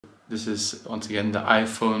This is once again the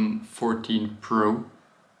iPhone 14 Pro,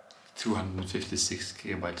 256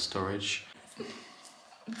 GB storage. I'm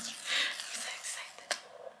so excited.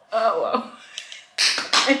 Oh wow.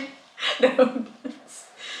 No.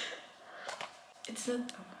 It's not.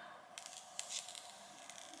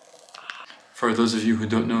 For those of you who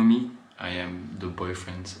don't know me, I am the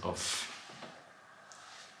boyfriend of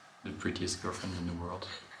the prettiest girlfriend in the world.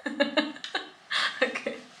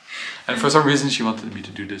 Okay. And for some reason she wanted me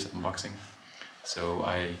to do this unboxing. So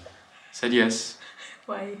I said yes.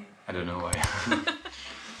 Why? I don't know why.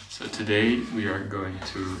 So today we are going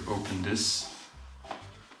to open this.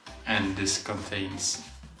 And this contains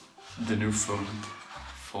the new phone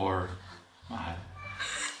for Margie.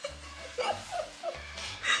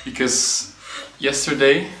 Because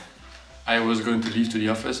yesterday I was going to leave to the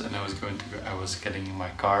office and I was getting in my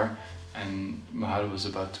car and Margie was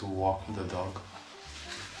about to walk the dog.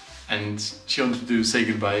 And she wanted to say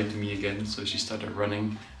goodbye to me again, so she started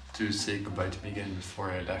running to say goodbye to me again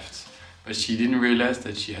before I left. But she didn't realize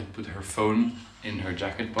that she had put her phone in her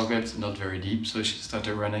jacket pocket, not very deep, so she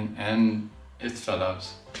started running and it fell out,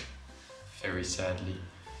 very sadly.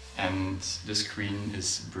 And the screen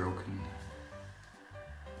is broken.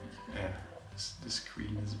 Yeah, the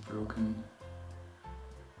screen is broken.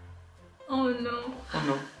 Oh no. Oh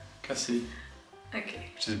no, cassé. Okay.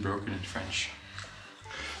 Which is broken in French.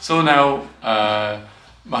 So now,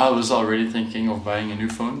 Mahal was already thinking of buying a new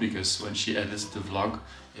phone because when she edits the vlog,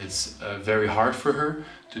 it's very hard for her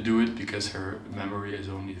to do it because her memory is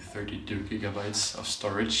only 32 GB of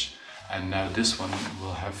storage. And now this one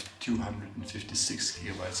will have 256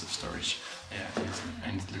 GB of storage. Yeah,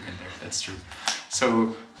 I need to look in there, that's true.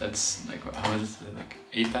 So that's like, how is it? Like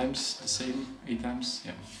 8 times the same? 8 times?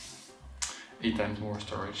 Yeah. 8 times more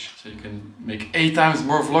storage. So you can make 8 times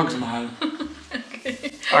more vlogs, Mahal.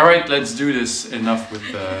 Okay. Alright, let's do this. Enough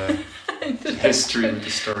with the history, with the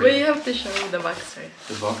story. But you have to show the box, right?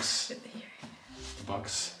 The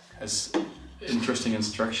box has interesting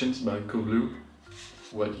instructions by Coolblue.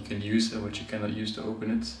 What you can use and what you cannot use to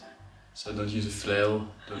open it. So don't use a flail,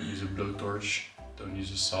 don't use a blowtorch, don't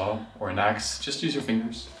use a saw or an axe, just use your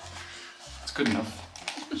fingers. It's good enough.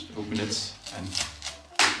 Just open it and...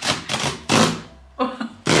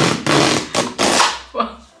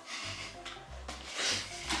 Wow.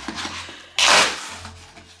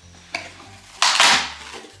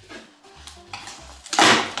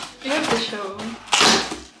 You have to show.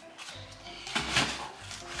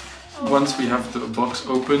 Once we have the box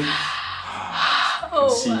open, you can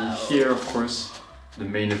see here, of course, the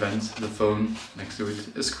main event, the phone, next to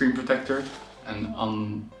it, a screen protector, and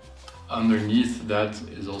underneath that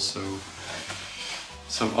is also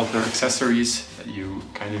some other accessories that you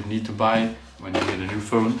kind of need to buy when you get a new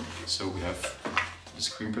phone. So we have the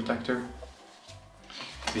screen protector,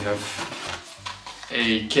 we have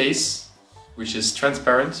a case which is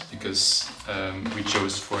transparent because we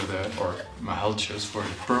chose for Mahal chose for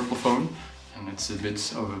the purple phone, and it's a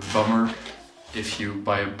bit of a bummer if you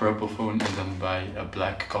buy a purple phone and then buy a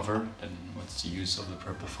black cover. Then what's the use of the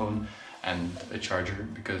purple phone and a charger?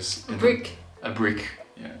 Because a brick,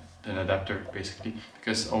 yeah, an adapter basically,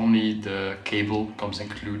 because only the cable comes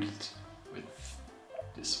included with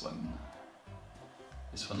this one.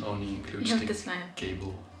 This one only includes the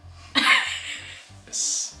cable.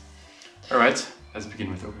 Yes. Alright, let's begin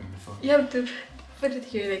with opening the phone. You have to put it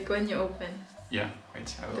here, like when you open. Yeah,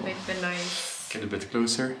 wait, I will to make the noise. Get a bit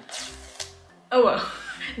closer. Oh wow,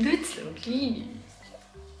 do it slowly.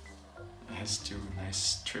 It has 2 nice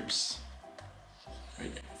strips.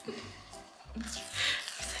 Wait. I'm so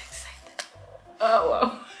excited. Oh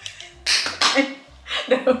wow.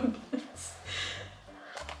 No.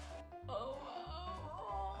 Oh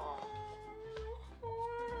wow.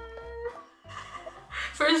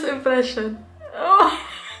 First impression. Oh.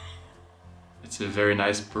 It's a very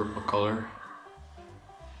nice purple color.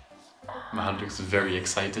 Mahal looks very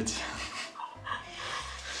excited.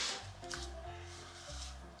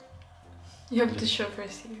 You have to show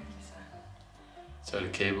first here. So the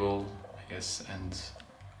cable, I guess, and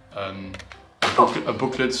a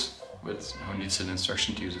booklet with who needs an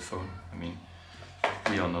instruction to use a phone. I mean,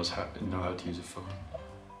 we all know how to use a phone.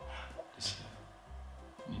 Just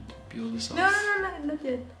need to peel this off. No, not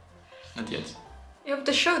yet. Not yet. You have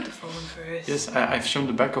to show the phone first. Yes, I've shown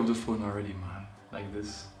the back of the phone already, Mahal, like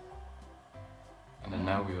this. And then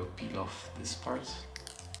now we will peel off this part.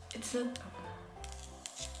 It's not.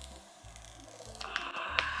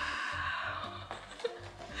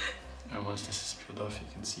 And once this is peeled off, you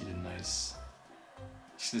can see the nice.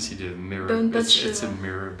 You can see the mirror. Don't touch it's a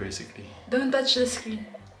mirror basically. Don't touch the screen.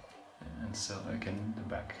 And so again the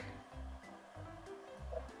back.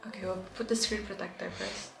 Okay, we'll put the screen protector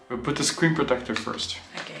first. We'll put the screen protector first.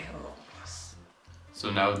 Okay, hold on. So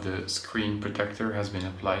now the screen protector has been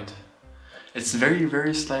applied. It's very,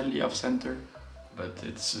 very slightly off center, but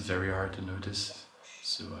it's very hard to notice.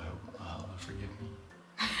 So I hope I'll forgive me.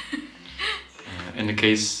 In the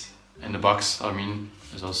case, in the box, I mean,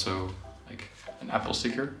 there's also like an Apple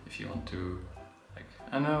sticker if you want to. Like,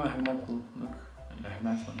 I know I have an Apple. Look, I have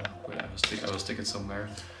an iPhone now, but I will stick it somewhere,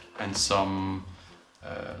 and some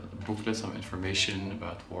booklet, some information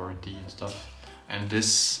about warranty and stuff, and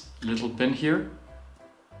this little pin here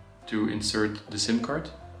to insert the SIM card.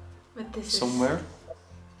 But this somewhere.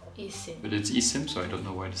 Is eSIM. But it's eSIM, so I don't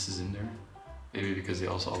know why this is in there. Maybe because they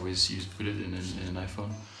also always put it in an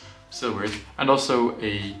iPhone. Still weird. And also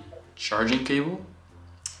a charging cable,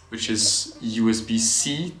 which is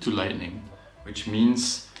USB-C to Lightning, which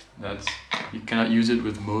means that you cannot use it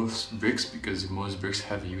with most bricks because most bricks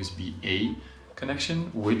have a USB-A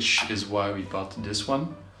connection, which is why we bought this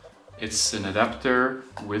one. It's an adapter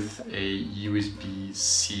with a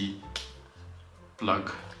USB-C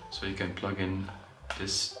plug, so you can plug in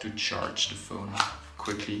this to charge the phone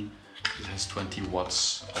quickly. It has 20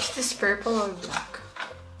 watts. Is this purple or black?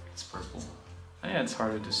 It's purple. Yeah, it's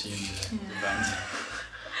harder to see in the band.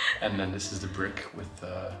 And then this is the brick with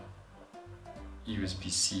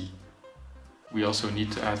USB-C. We also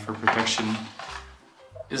need to add for protection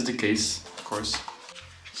is the case, of course.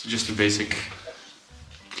 So just a basic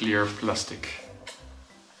clear plastic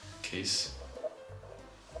case.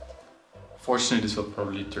 Fortunately, this will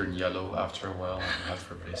probably turn yellow after a while and we'll have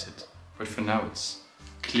to replace it. But for now it's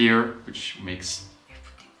clear, which makes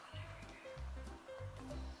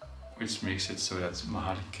it so that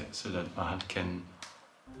Margie can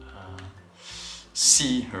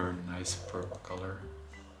see her nice purple color.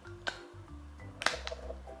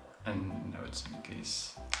 And now it's in the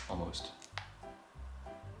case, almost.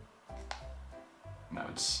 Now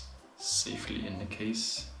it's safely in the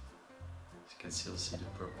case. As you can still see the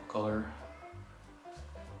purple color.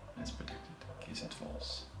 And it's protected in case it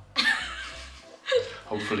falls.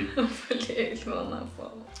 Hopefully. Hopefully it will not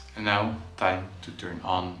fall. And now, time to turn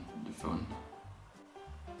on the phone.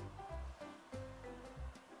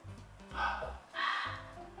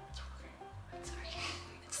 It's working. It's working.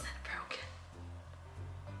 It's not broken.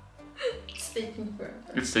 It's taking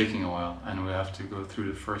forever. It's taking a while, and we have to go through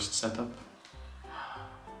the first setup.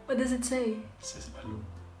 What does it say? It says hello.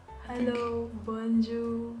 Hello,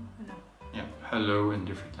 bonjour. No. Yeah, hello in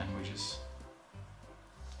different languages.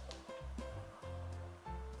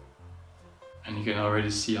 And you can already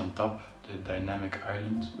see on top the dynamic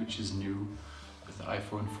island, which is new with the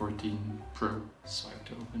iPhone 14 Pro. Swipe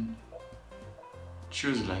to open.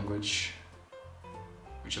 Choose language,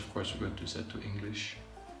 which of course we're going to set to English.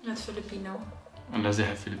 Not Filipino. Unless they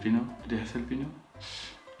have Filipino. Do they have Filipino?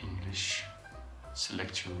 English.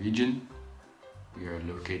 Select your region. We are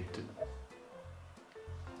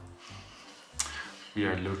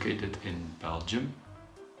located in Belgium.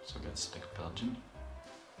 So let's select Belgium.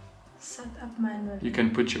 Set up manually. You can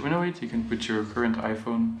put your you can put your current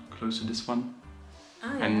iPhone close to this one.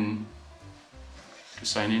 Ah, yeah. And to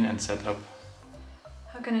sign in and set up.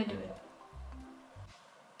 How can I do it?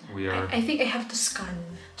 We are I think I have to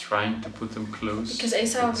scan. trying to put them close. Because I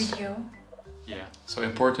saw a video. Yeah. So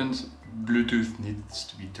important, Bluetooth needs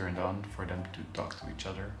to be turned on for them to talk to each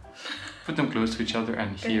other. Put them close to each other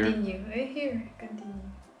and here. Continue. Right here. Continue.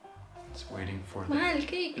 It's waiting for the Mahal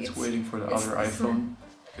cake. it's waiting for the other this iPhone. one.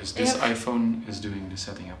 Because this iPhone is doing the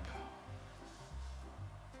setting up.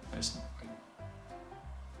 This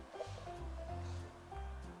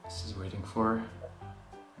is waiting for,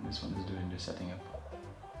 and this one is doing the setting up.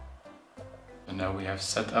 And now we have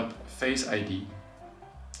set up Face ID.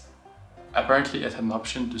 Apparently it had an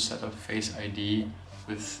option to set up Face ID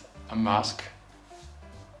with a mask.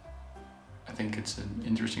 I think it's an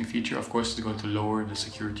interesting feature. Of course, it's going to lower the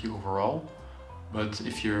security overall. But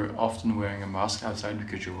if you're often wearing a mask outside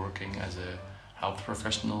because you're working as a health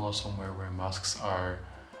professional or somewhere where masks are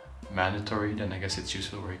mandatory, then I guess it's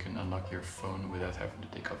useful where you can unlock your phone without having to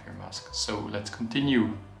take off your mask. So let's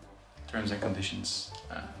continue. Terms and conditions,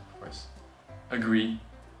 of course. Agree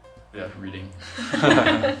without reading.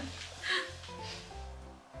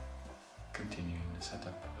 Continuing the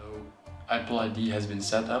setup. So Apple ID has been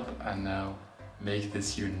set up and now make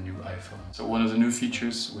this your new iPhone. So one of the new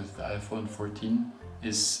features with the iPhone 14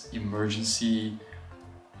 is emergency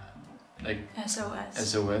like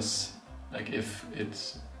SOS. Like if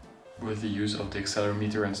it's with the use of the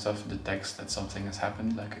accelerometer and stuff detects that something has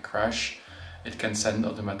happened, like a crash, it can send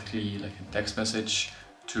automatically like a text message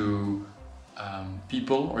to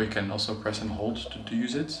people, or you can also press and hold to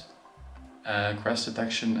use it. crash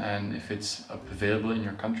detection, and if it's available in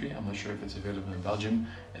your country, I'm not sure if it's available in Belgium,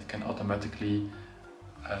 it can automatically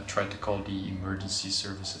try to call the emergency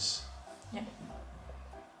services. Yeah.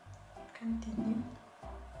 Continue.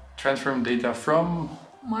 Transferring data from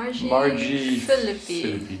Margie,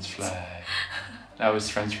 Philippines flag. Now it's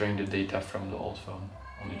transferring the data from the old phone,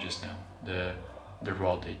 only just now, the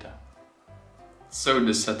raw data. So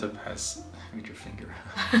the setup has, with your finger,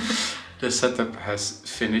 the setup has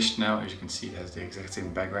finished now. As you can see, it has the exact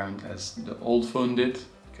same background as the old phone did,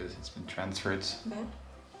 because it's been transferred.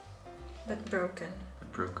 But broken.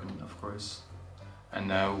 But broken, of course. And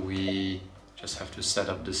now we just have to set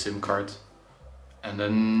up the SIM card, and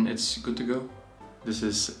then it's good to go. This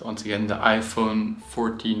is once again the iPhone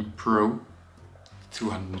 14 Pro,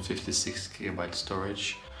 256 GB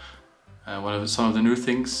storage. Some of the new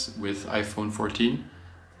things with iPhone 14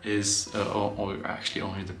 is, or actually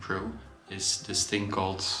only the Pro, is this thing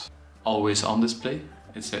called Always On Display.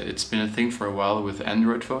 It's been a thing for a while with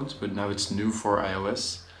Android phones, but now it's new for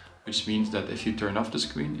iOS, which means that if you turn off the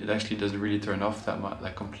screen, it actually doesn't really turn off that much,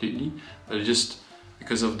 like completely, but it just,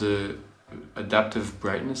 because of the adaptive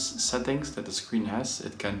brightness settings that the screen has,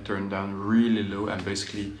 it can turn down really low and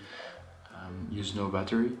basically use no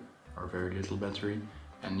battery or very little battery.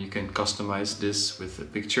 And you can customize this with a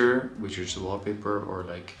picture, which is wallpaper, or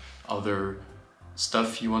like other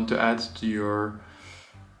stuff you want to add to your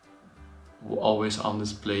Always On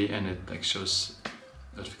Display, and it like shows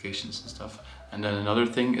notifications and stuff. And then another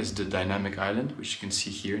thing is the dynamic island, which you can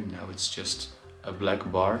see here. Now it's just a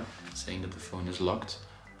black bar saying that the phone is locked.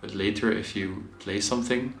 But later, if you play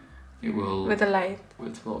something, it will, with a light,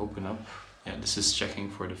 it will open up. Yeah, this is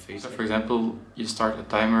checking for the face. So for example, you start a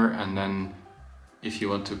timer, and then if you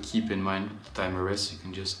want to keep in mind what the timer is, you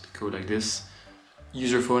can just go like this.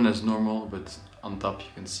 Use your phone as normal, but on top you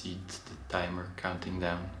can see the timer counting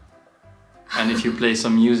down. And if you play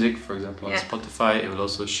some music, for example on Spotify, it will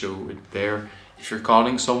also show it there. If you're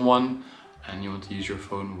calling someone and you want to use your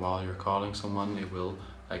phone while you're calling someone, it will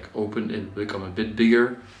like open, it will become a bit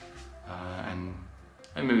bigger. And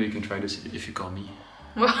maybe you can try this if you call me.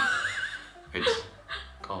 Wait,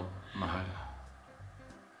 call Mahal.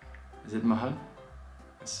 Is it Mahal?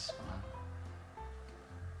 Yes, Mahal.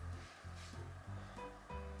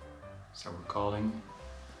 So we're calling.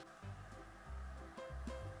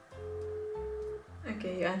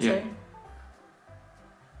 Okay, you answer. Yeah.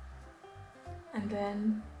 And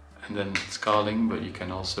then it's calling, but you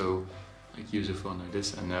can also like use a phone like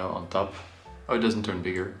this, and now on top, oh, it doesn't turn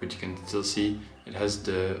bigger, but you can still see it has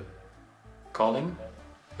the calling,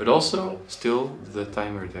 but also still the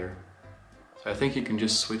timer there. So I think you can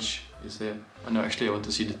just switch. You say, oh no, actually I want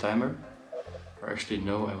to see the timer, or actually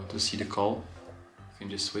no, I want to see the call. You can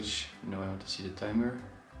just switch. No, I want to see the timer.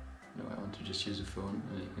 No, I want to just use the phone,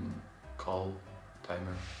 and you can call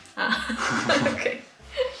timer. Okay.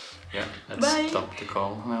 Yeah, let's stop the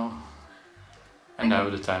call now. And now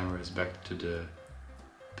the timer is back to the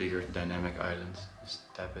bigger dynamic island.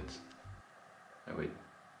 Just tap it. Oh wait,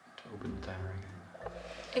 to open the timer again.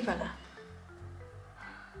 Et voilà.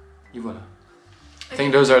 Et voilà. I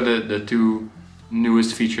think those are the two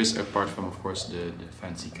newest features, apart from of course the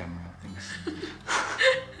fancy camera things.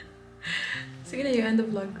 So you end the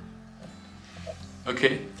vlog.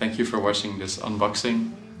 Okay, thank you for watching this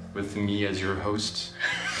unboxing with me as your host.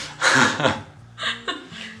 I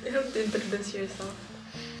hope to introduce yourself.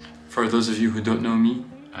 For those of you who don't know me,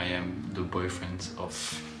 I am the boyfriend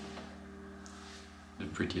of the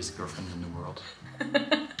prettiest girlfriend in the world.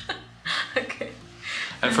 Okay.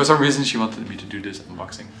 And for some reason she wanted me to do this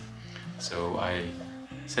unboxing. So I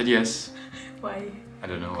said yes. Why? I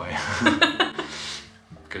don't know why.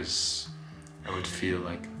 Because I would feel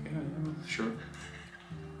like, yeah, sure.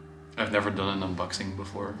 I've never done an unboxing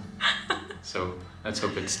before. So let's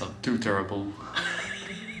hope it's not too terrible.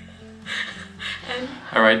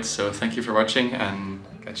 Alright, so thank you for watching, and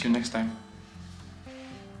catch you next time.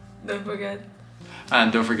 Don't forget.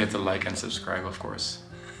 And don't forget to like and subscribe, of course.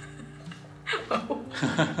 Oh.